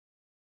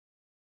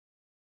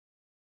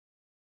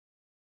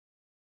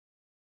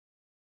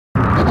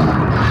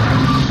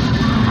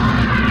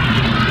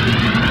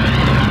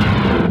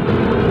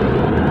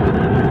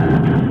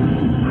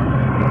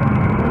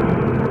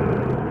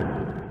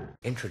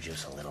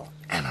introduce a little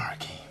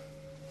anarchy.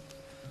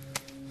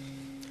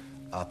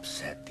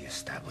 Upset the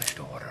established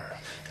order,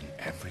 and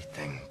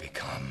everything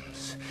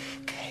becomes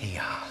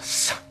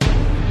chaos.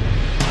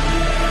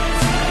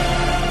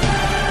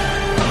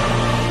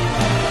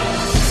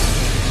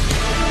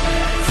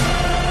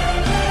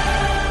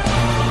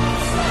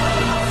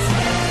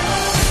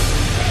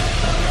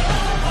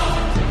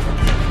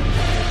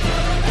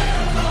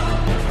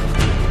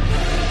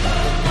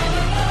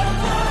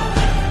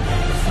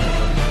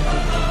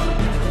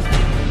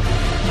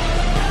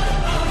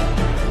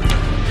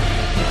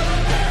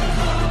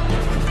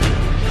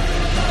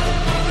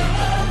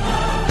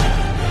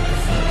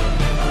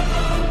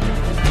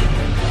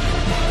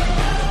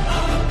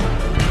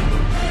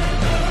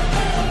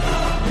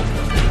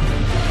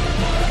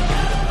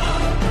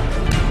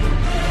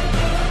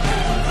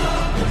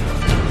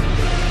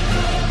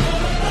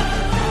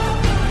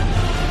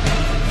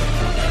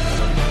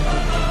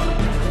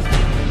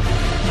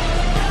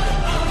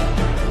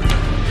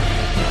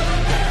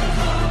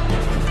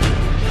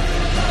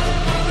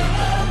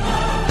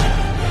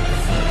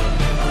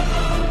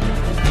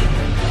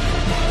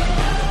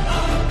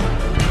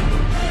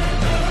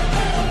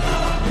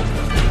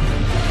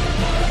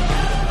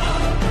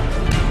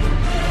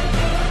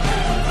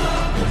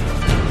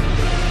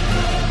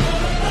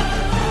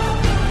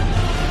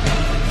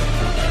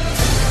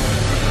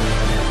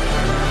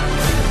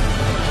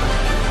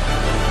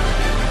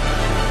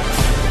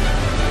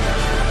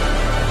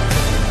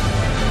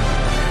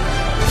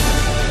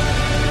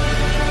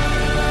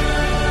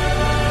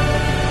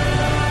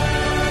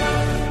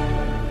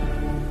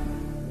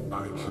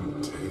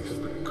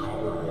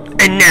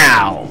 And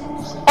now,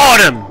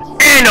 Autumn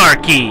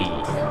Anarchy!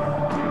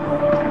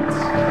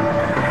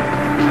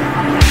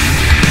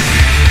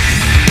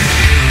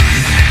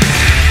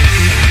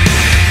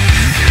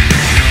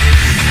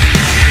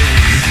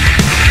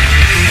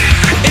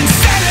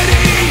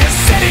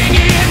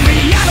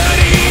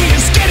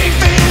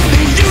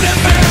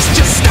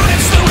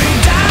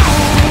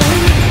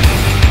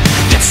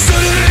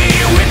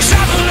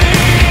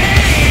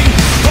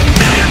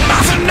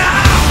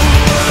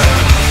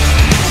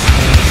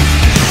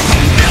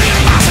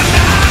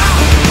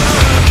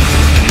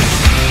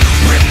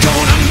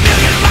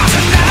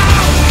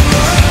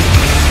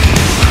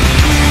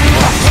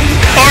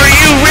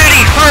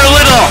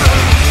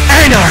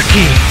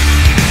 Anarchy!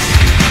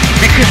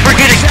 Because we're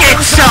gonna get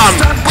some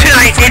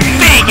tonight in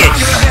Vegas!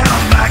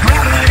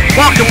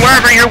 Welcome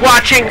wherever you're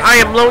watching. I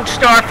am Lone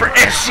Star for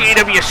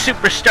SCAW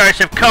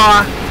Superstars of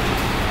SCAW.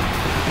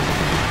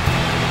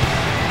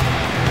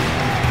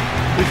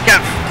 We've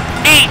got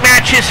 8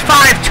 matches,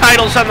 5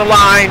 titles on the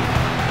line.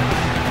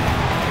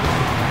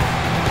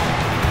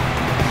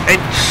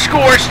 And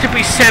scores to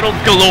be settled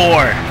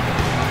galore.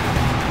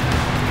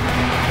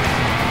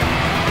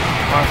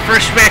 Our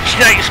first match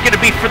tonight is going to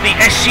be for the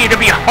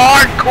SCAW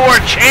Hardcore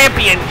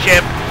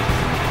Championship.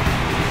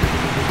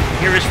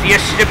 Here is the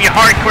SCAW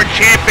Hardcore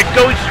Champion,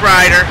 Ghost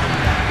Rider.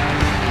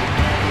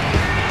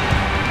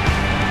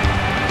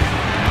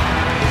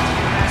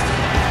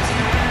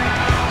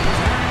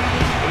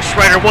 Ghost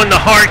Rider won the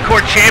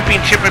Hardcore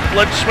Championship in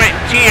blood, sweat,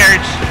 and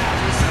tears.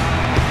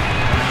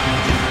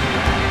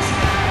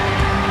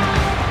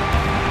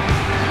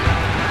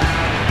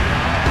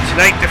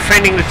 Tonight,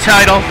 defending the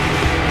title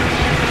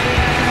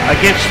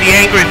against the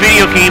angry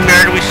video game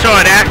nerd. We saw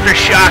it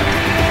Aftershock.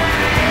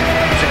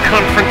 It's a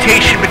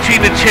confrontation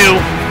between the two.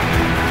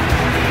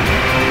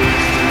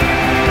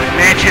 The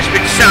match has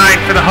been signed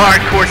for the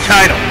hardcore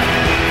title.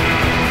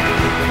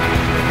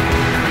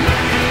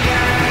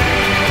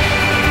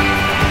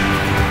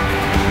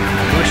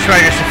 Ghost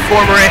Rider's a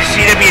former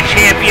SCW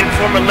champion,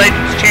 former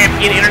Legends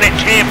champion, Internet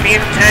champion,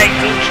 Tag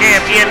Team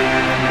champion.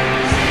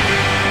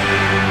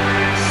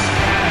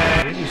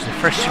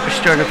 First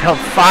superstar to have held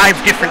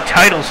 5 different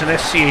titles in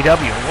SCAW.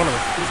 One of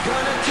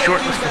the short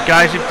list of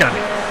guys who've done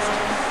it.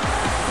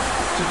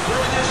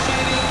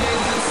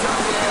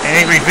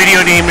 Angry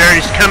video game nerd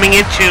is coming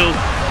into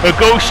a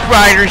Ghost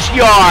Rider's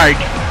yard.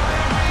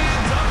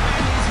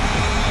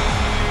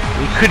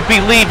 He could be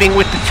leaving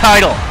with the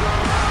title.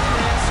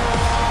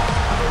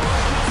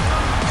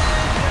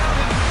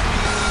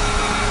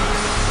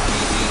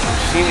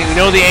 We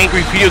know the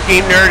angry video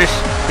game nerd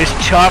is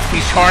tough.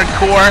 He's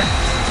hardcore.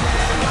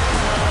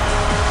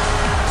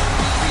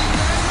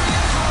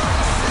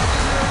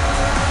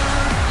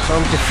 Saw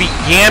him defeat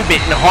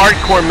Gambit in a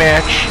hardcore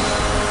match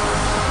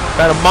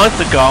about a month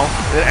ago.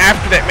 And then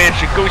after that match,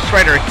 the Ghost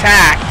Rider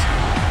attacked,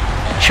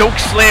 choke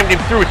slammed him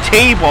through a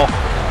table.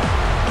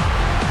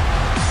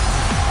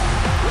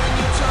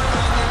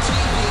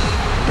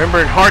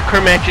 Remember, in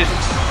hardcore matches,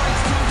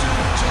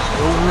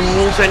 no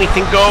rules,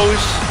 anything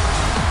goes.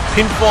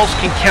 Pinfalls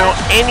can count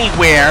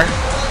anywhere.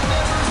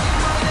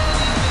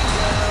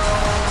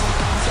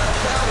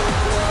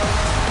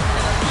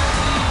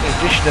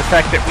 In addition to the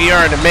fact that we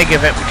are in a mega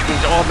event, which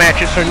means all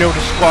matches are no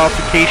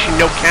disqualification,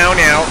 no count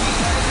out.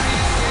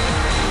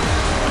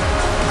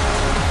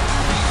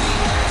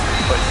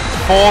 But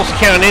falls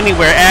count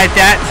anywhere. Add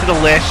that to the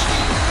list.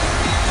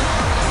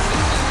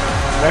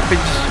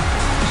 Weapons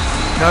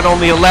Not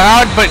only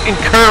allowed, but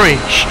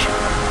encouraged.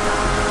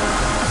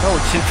 Oh,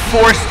 it's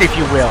enforced, if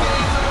you will.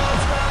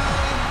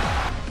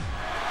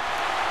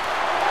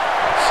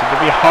 It's going to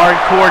be a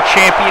hardcore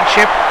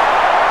championship.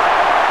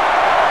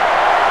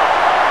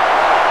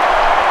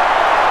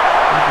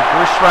 The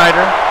Ghost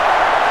Rider.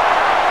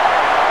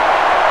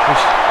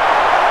 There's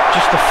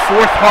just the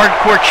 4th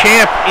hardcore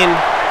champ in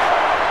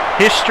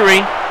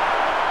history.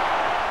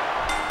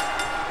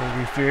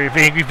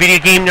 Every video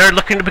game nerd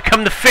looking to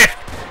become the 5th.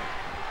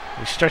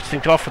 He starts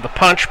things off with a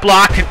punch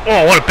blocked, and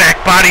oh, what a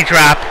back body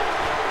drop.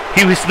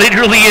 He was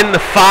literally in the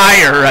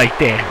fire right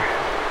there,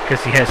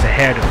 because he has a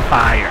head of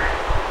fire.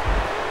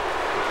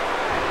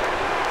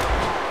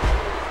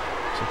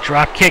 It's a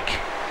drop kick.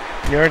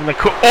 Nerd in the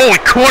oh, he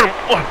caught him.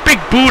 Oh, a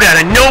big boot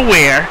out of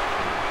nowhere.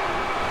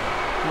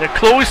 And a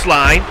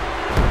clothesline.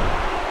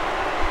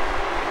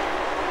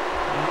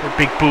 Another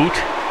big boot.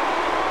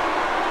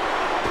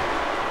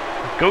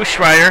 Ghost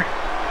Rider.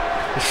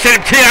 They sent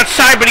him to the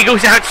outside, but he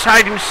goes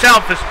outside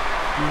himself as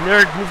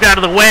Nerd moved out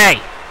of the way.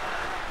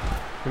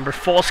 Remember,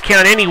 false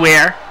count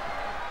anywhere.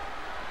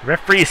 The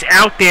referee is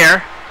out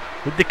there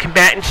with the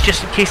combatants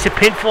just in case a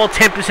pinfall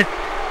attempt is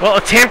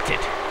attempted.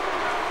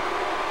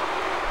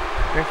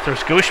 Nerd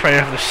throws Ghost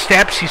Rider over the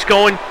steps. He's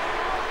going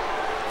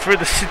for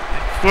the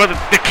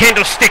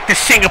candlestick, the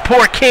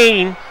Singapore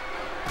cane.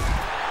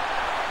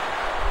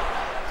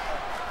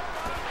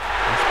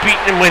 He's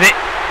beating him with it.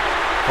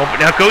 Oh, but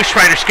now Ghost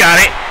Rider's got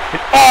it.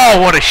 And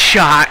oh, what a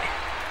shot.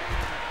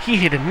 He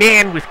hit a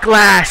man with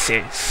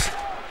glasses.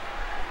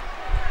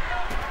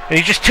 And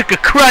he just took a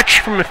crutch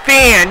from a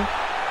fan.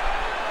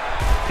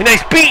 And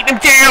he's beating him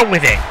down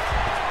with it.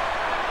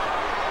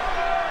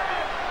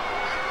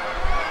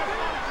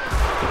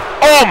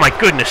 Oh my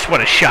goodness,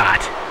 what a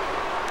shot.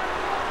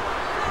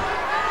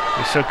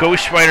 And so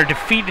Ghost Rider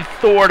defeated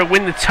Thor to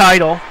win the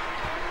title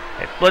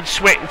at blood,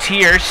 sweat, and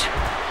tears.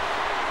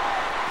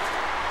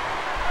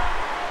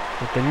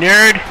 But the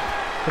Nerd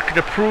looking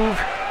to prove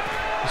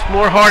he's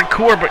more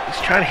hardcore, but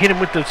he's trying to hit him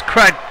with those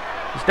crud.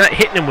 He's not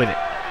hitting him with it.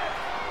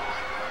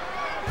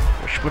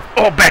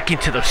 Oh, back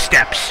into those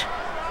steps.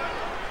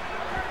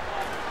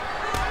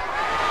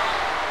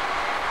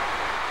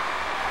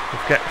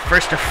 We've got the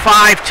first of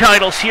 5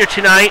 titles here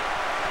tonight.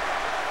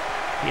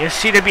 The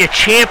SCW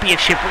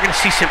Championship. We're going to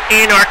see some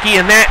Anarchy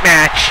in that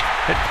match.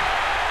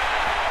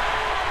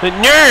 The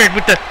Nerd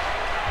with the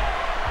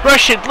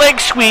Russian leg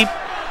sweep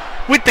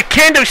with the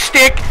kendo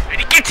stick. And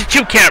he gets a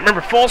 2 count.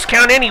 Remember, false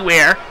count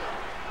anywhere.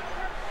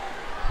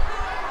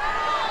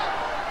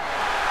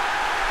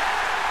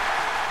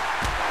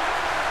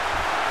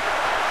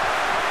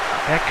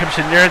 Back comes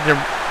the Nerd.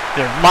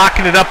 They're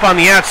locking it up on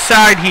the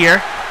outside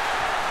here.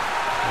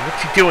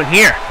 What's he doing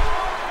here?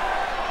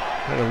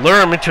 Going to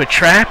lure him into a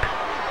trap.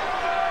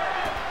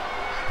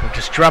 They're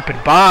just dropping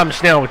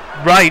bombs now with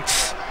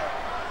rights.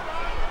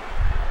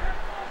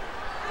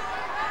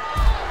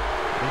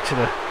 Into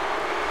the...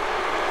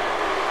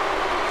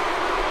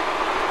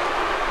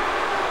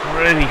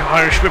 And he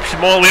Irish whips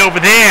him all the way over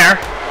there.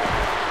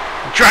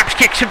 And drops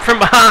kicks him from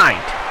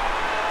behind.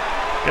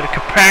 Got a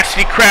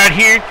capacity crowd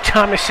here.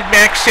 Thomas and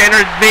Mack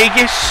Center,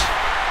 Vegas.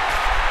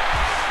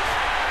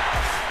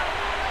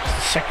 It's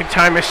the second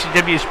time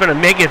SCW has been a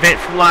mega event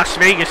from Las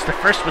Vegas. The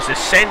first was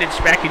Ascendance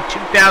back in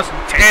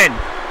 2010.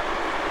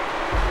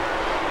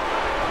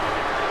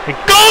 And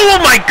go! Oh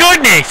my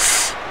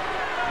goodness!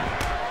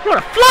 What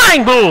a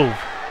flying move!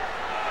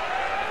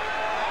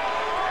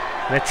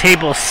 And that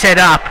table is set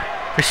up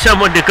for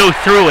someone to go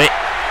through it.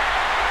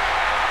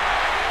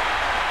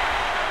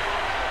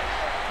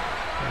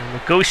 And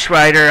the Ghost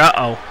Rider,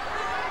 uh-oh.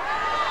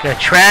 Got a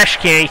trash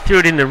can, he threw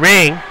it in the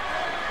ring.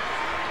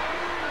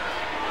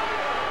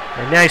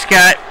 And now he's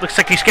got, looks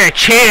like he's got a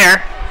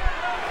chair.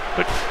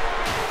 But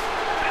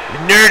the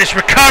Nerd has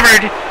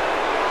recovered.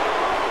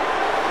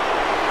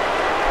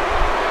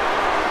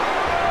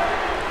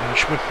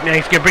 Now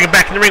he's gonna bring him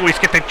back in the ring where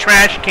he's got the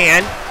trash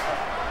can.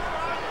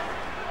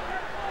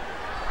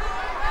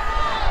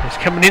 He's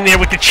coming in there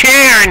with the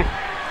chair and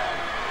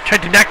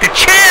tried to knock the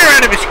chair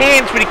out of his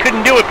hands, but he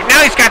couldn't do it. But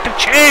now he's got the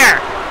chair.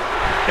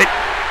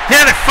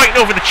 Now they're fighting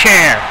over the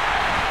chair.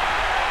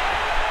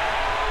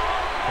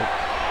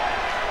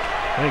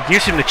 He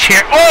gives him the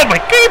chair. Oh my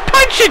God, he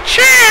punched the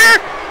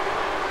chair!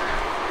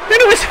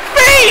 Into his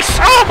face!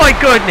 Oh my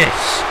goodness!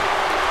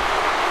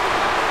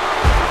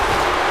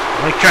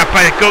 Leg drop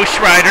by the Ghost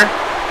Rider.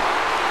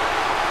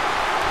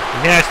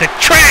 And now it's the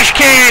trash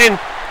can!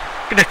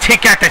 Gonna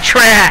take out the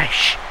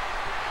trash.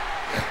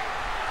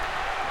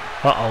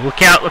 Uh-oh,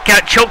 look out,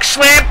 choke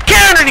slam,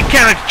 counter the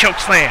choke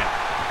slam.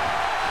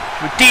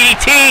 With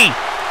DDT.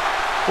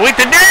 Wait,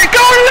 the Nerd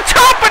going to the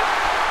top, but...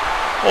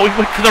 Oh, he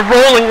went for the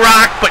rolling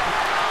rock, but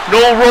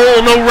no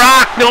roll, no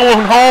rock, no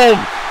one home.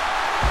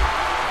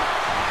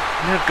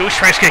 Now Ghost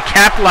Rider's gonna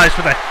capitalize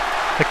with a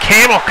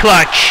camel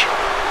clutch.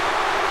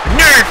 The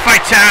Nerd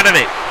fights out of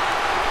it.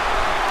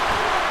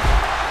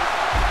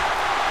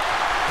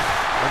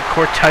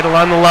 Hardcore title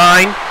on the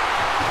line.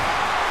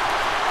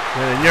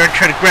 And the Nerd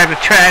trying to grab the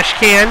trash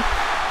can.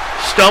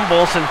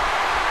 Stumbles and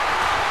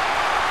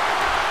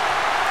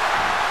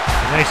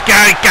Nice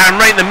guy, got him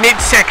right in the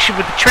midsection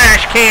with the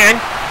trash can.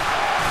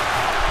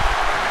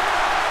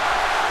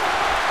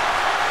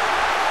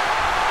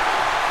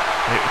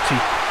 Let's see.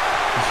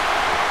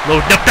 He's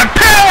loading up the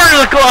power of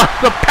the glove!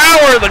 The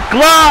power of the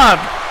glove!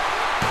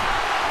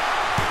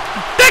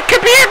 That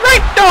could be it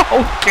right? No!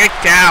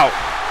 Kicked out.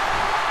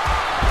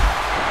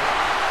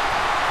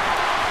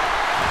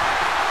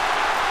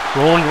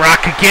 Rolling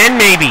rock again,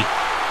 maybe.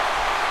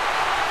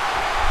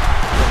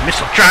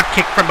 Missile drop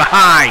kick from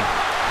behind.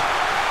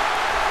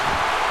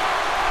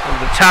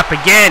 Over the top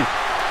again.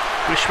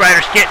 Ghost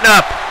Rider's getting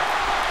up.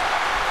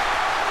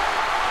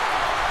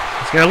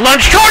 He's gonna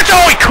lunge towards.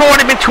 Oh, he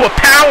caught him into a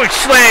power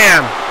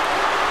slam.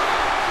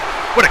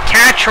 What a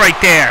catch right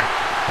there.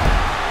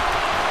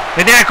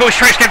 And now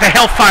Ghost Rider's got the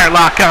Hellfire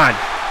lock on.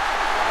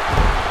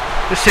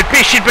 The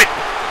submission, but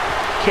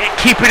can't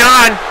keep it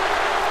on.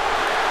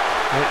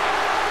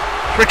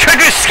 We're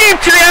trying to escape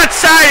to the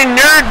outside, and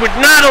Nerd would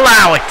not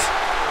allow it.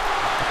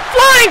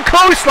 Flying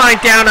clothesline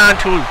down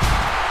onto him.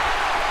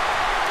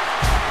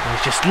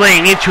 He's just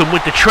laying into him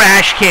with the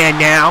trash can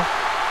now.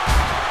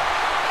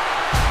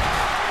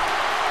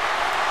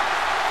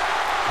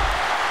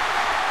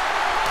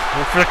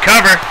 Going for the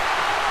cover.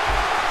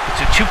 It's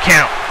a 2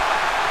 count.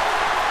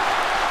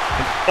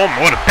 And, oh,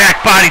 what a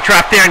back body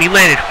drop there, and he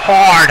landed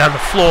hard on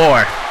the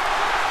floor.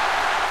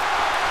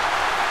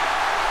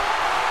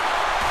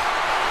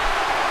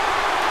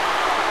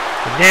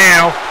 And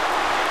now,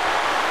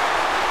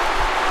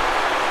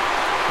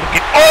 look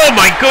at, oh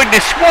my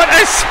goodness, what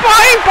a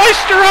spine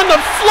buster on the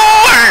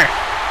floor!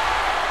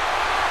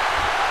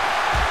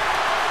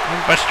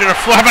 Buster on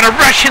the floor, how about a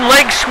Russian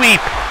leg sweep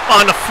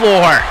on the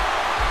floor?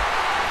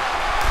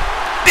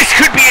 This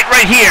could be it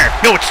right here.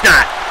 No, it's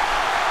not.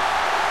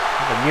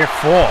 A near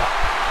fall.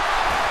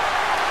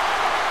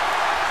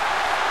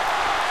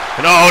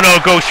 And oh no,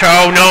 Ghost Rider,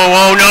 oh no,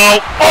 oh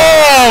no.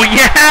 Oh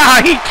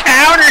yeah, he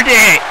countered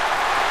it.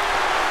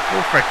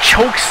 Going for a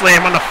choke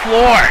slam on the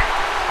floor.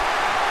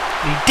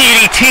 He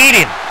DDT'd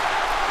him.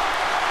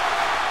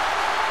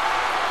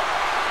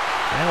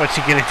 Now what's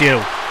he gonna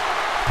do?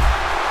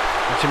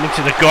 Puts him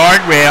into the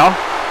guardrail.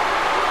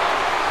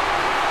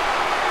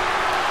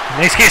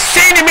 And he's gonna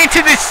send him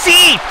into the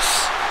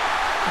seats.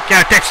 Look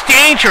out, that's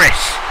dangerous.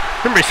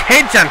 Remember, his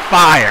head's on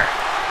fire.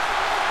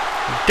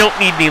 We don't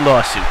need any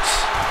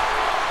lawsuits.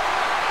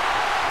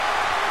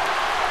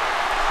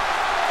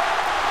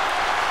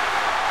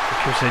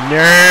 Here's a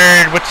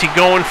Nerd. What's he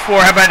going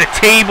for? How about a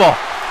table?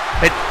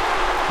 But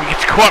he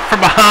gets caught from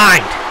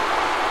behind.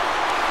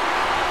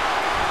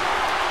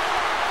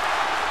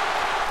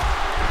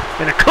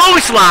 And a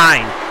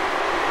clothesline.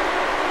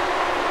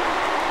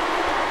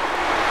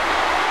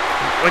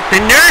 But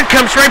the Nerd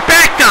comes right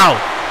back though.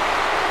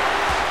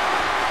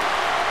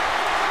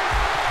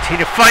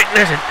 Tina fighting.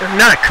 There's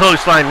not a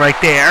clothesline right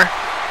there.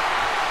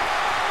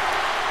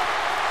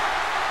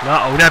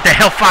 Uh-oh, not the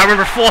Hellfire.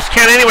 Remember, false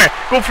count anywhere.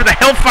 Go for the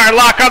Hellfire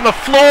lock on the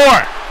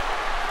floor.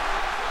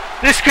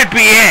 This could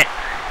be it.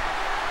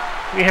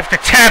 We have to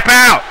tap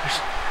out.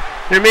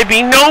 There may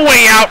be no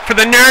way out for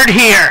the Nerd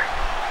here.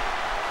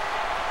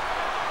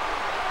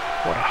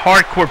 What a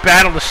hardcore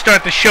battle to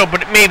start the show,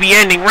 but it may be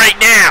ending right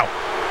now.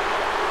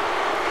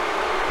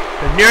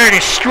 The Nerd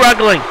is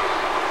struggling.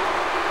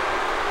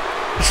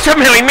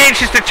 Somehow he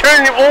manages to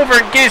turn him over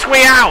and get his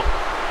way out.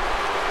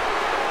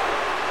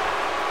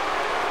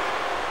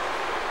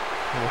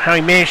 How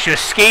he managed to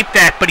escape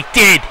that, but he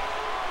did.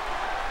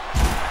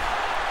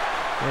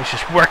 And he's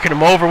just working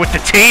him over with the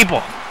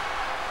table.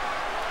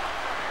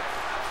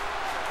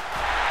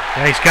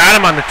 Now he's got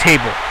him on the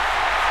table.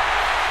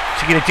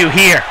 What's he gonna do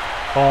here?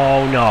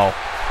 Oh no.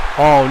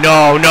 Oh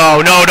no, no,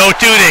 no, don't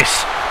do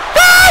this.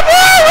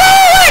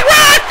 He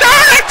rocked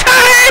on the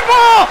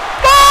table!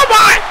 Oh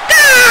my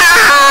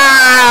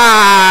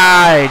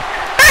god!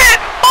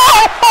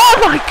 Oh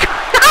my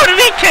god! How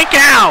did he kick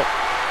out?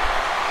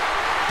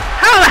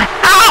 How the hell?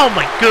 Oh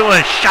my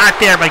goodness, shot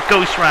there by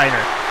Ghost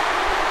Rider.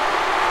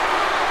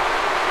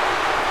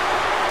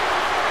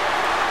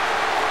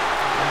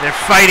 And they're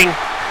fighting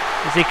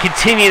as they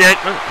continue that.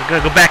 They're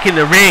going to go back in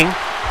the ring.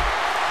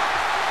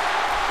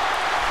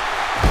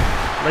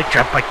 Leg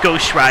drop by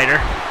Ghost Rider.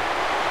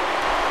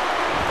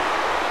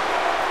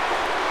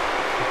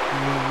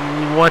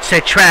 He wants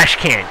that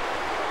trash can.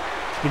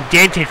 It's been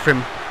dented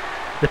from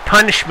the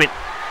punishment.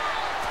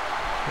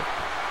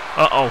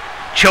 Uh-oh.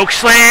 Choke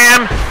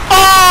slam!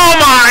 Oh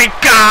my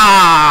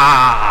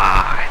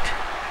god!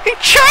 He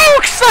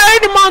choke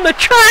slammed him on the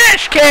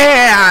trash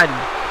can!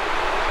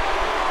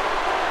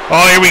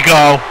 Oh, here we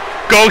go.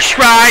 Ghost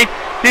Ride.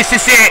 This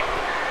is it.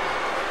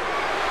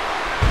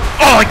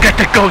 Oh, I got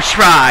the Ghost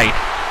Ride.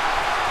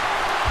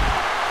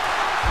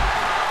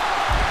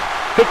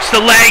 Hooks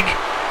the leg.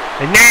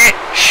 And that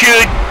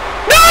should...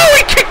 No,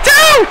 he kicked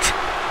out!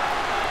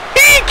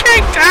 He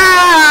kicked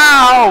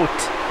out!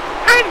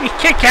 How did he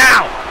kick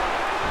out?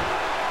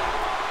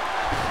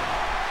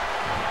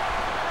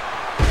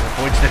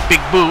 Avoids the big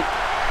boot.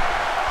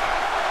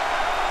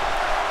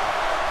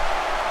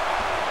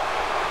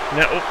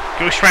 No,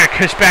 Ghost Rider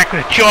comes back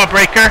with a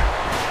jawbreaker.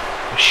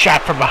 A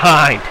shot from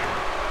behind.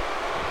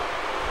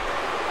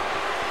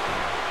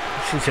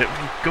 Since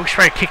Ghost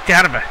Rider kicked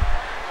out of a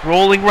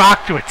rolling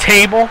rock through a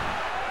table.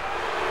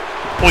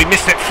 Oh, he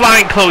missed that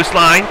flying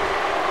clothesline.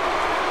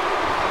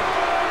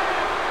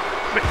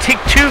 But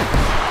take two.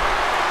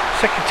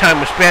 Second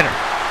time was better.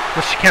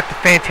 Unless you count the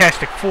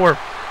Fantastic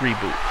Four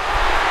reboot.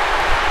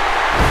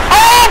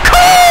 Oh,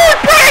 Code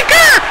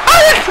Breaker!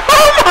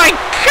 Oh my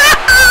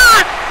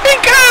God! He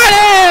got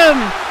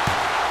him!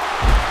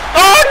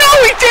 Oh no,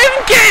 he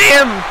didn't get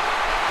him!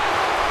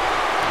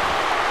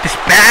 This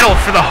battle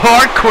for the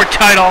hardcore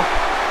title,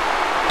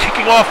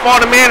 kicking off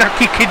Autumn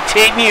Anarchy,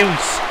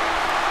 continues.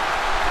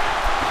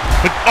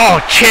 But,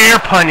 oh, chair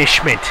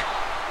punishment.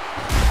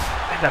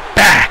 In the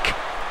back.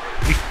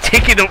 He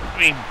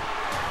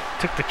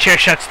took the chair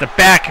shots to the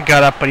back and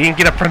got up, but he didn't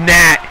get up from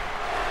that.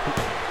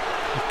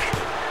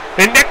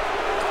 And that,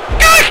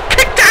 gosh,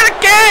 kicked out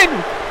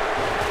again.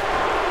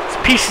 These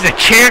pieces of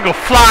chair go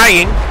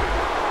flying.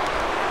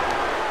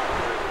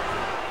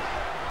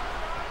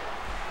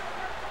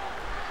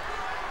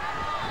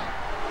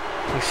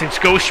 He sends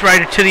Ghost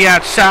Rider to the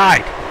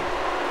outside.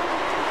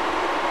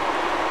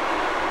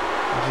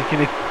 Is he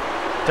gonna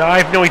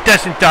dive? No, he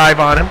doesn't dive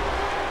on him.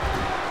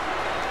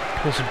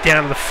 Pulls him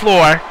down to the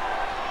floor.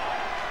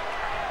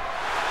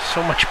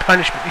 So much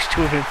punishment these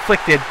two have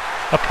inflicted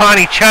upon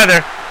each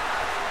other.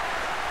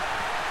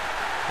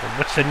 And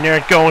what's the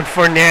nerd going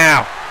for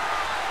now?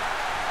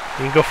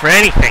 He can go for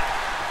anything.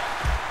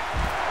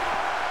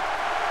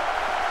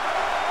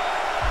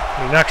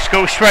 He knocks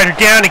Ghost Rider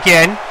down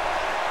again.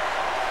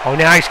 Oh,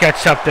 now he's got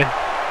something.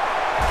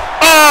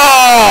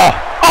 Oh!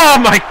 Oh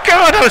my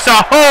God, that was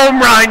a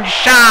home run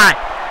shot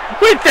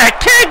with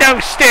that kendo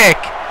stick.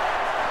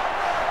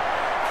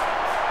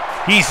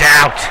 He's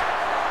out.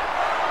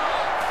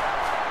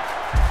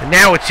 And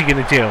now what's he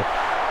gonna do? Get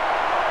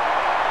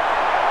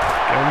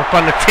him up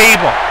on the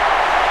table.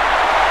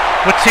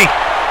 What's he?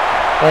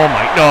 Oh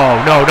my,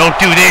 no, don't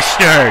do this,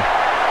 nerd.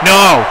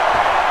 No.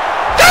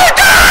 Don't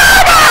do it!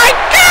 Oh my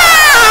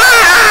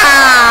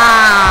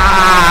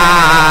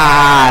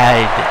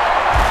God!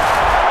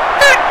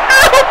 The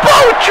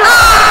elbow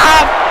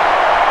drop!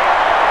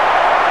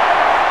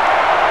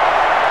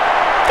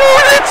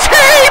 Through the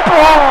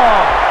table!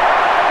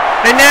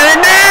 And then a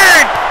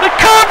nerd! The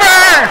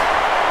cover!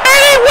 And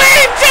he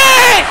wins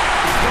it!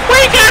 We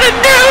got a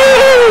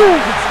new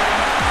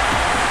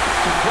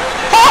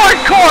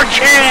hardcore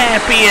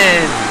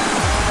champion!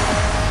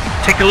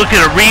 Take a look at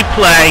a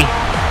replay.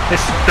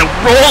 The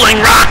rolling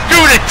rock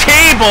through the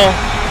table.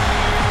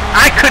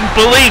 I couldn't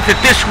believe that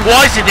this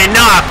wasn't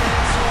enough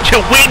to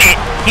win it.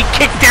 He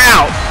kicked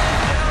out.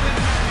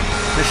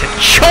 There's a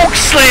choke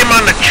slam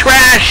on the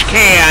trash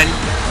can.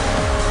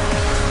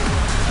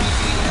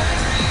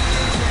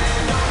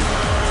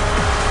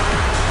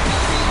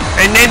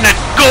 And then the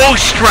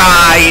Ghost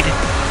Ride.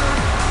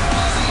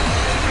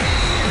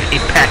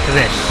 Impact of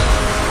this.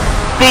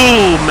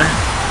 Boom.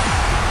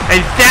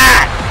 And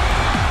that.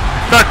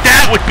 I thought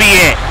that would be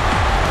it.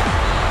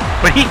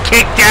 But he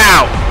kicked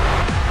out.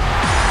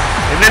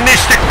 And then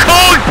there's the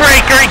code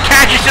breaker. He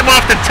catches him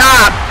off the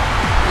top.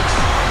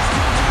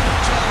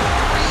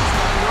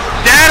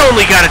 That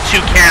only got a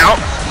 2 count.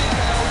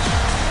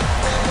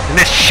 And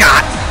this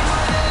shot.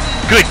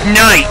 Good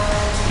night.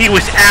 He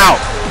was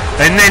out.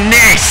 And then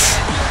this.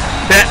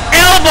 The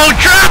elbow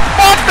drop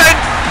off the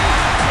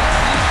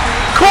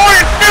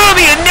corner through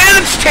the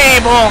announce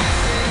table.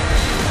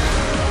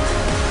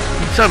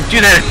 Some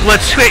do that at blood,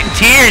 sweat, and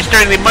tears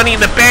during the Money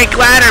in the Bank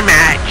ladder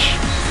match.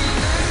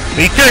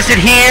 He does it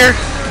here.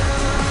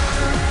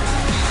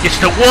 Gets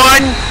the 1,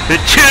 the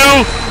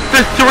 2,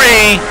 the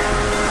 3.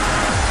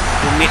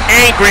 And the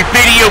angry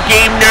video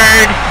game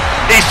nerd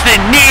is the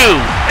new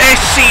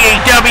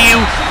SCAW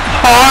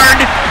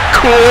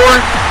Hardcore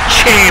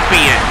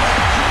Champion.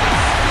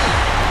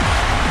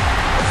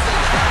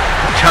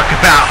 Talk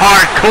about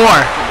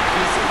hardcore.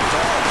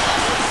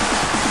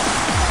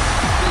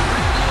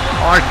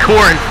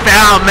 Hardcore and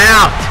foul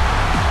mouth.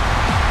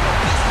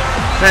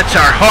 That's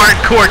our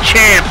hardcore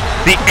champ,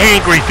 the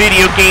angry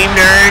video game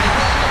nerd.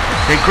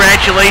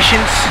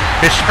 Congratulations,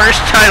 his first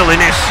title in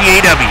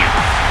SCAW.